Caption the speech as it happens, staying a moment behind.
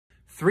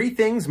3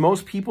 things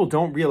most people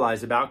don't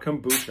realize about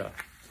kombucha.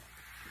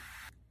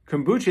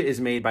 Kombucha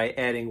is made by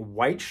adding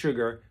white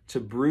sugar to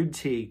brewed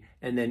tea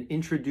and then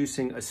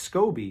introducing a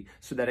SCOBY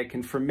so that it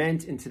can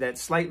ferment into that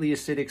slightly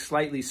acidic,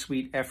 slightly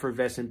sweet,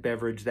 effervescent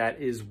beverage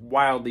that is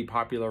wildly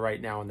popular right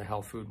now in the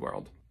health food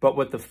world. But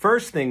what the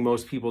first thing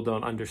most people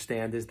don't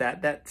understand is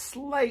that that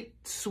slight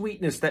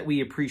sweetness that we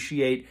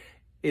appreciate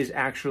is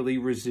actually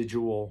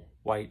residual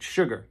white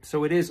sugar.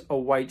 So it is a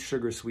white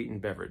sugar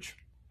sweetened beverage.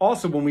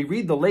 Also, when we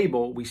read the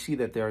label, we see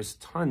that there's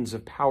tons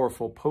of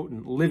powerful,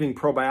 potent, living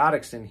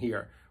probiotics in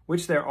here,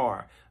 which there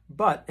are.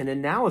 But an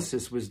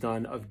analysis was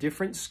done of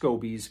different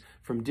SCOBYs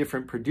from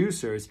different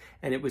producers,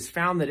 and it was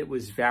found that it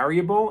was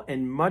variable,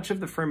 and much of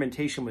the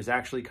fermentation was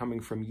actually coming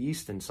from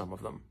yeast in some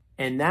of them.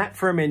 And that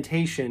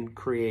fermentation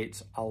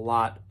creates a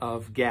lot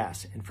of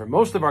gas. And for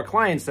most of our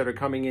clients that are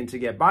coming in to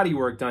get body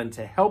work done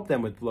to help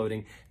them with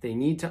bloating, they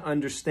need to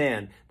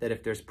understand that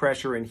if there's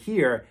pressure in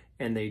here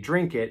and they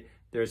drink it,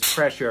 there's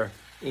pressure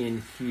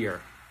in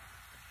here.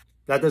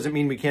 That doesn't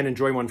mean we can't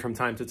enjoy one from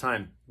time to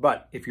time.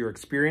 But if you're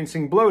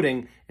experiencing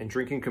bloating and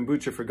drinking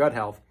kombucha for gut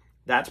health,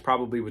 that's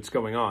probably what's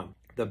going on.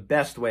 The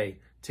best way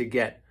to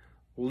get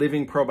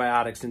living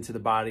probiotics into the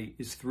body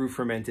is through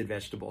fermented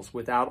vegetables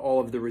without all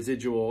of the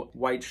residual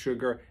white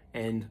sugar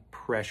and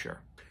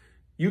pressure.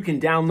 You can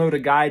download a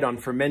guide on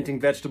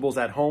fermenting vegetables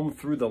at home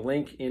through the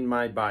link in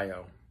my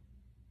bio.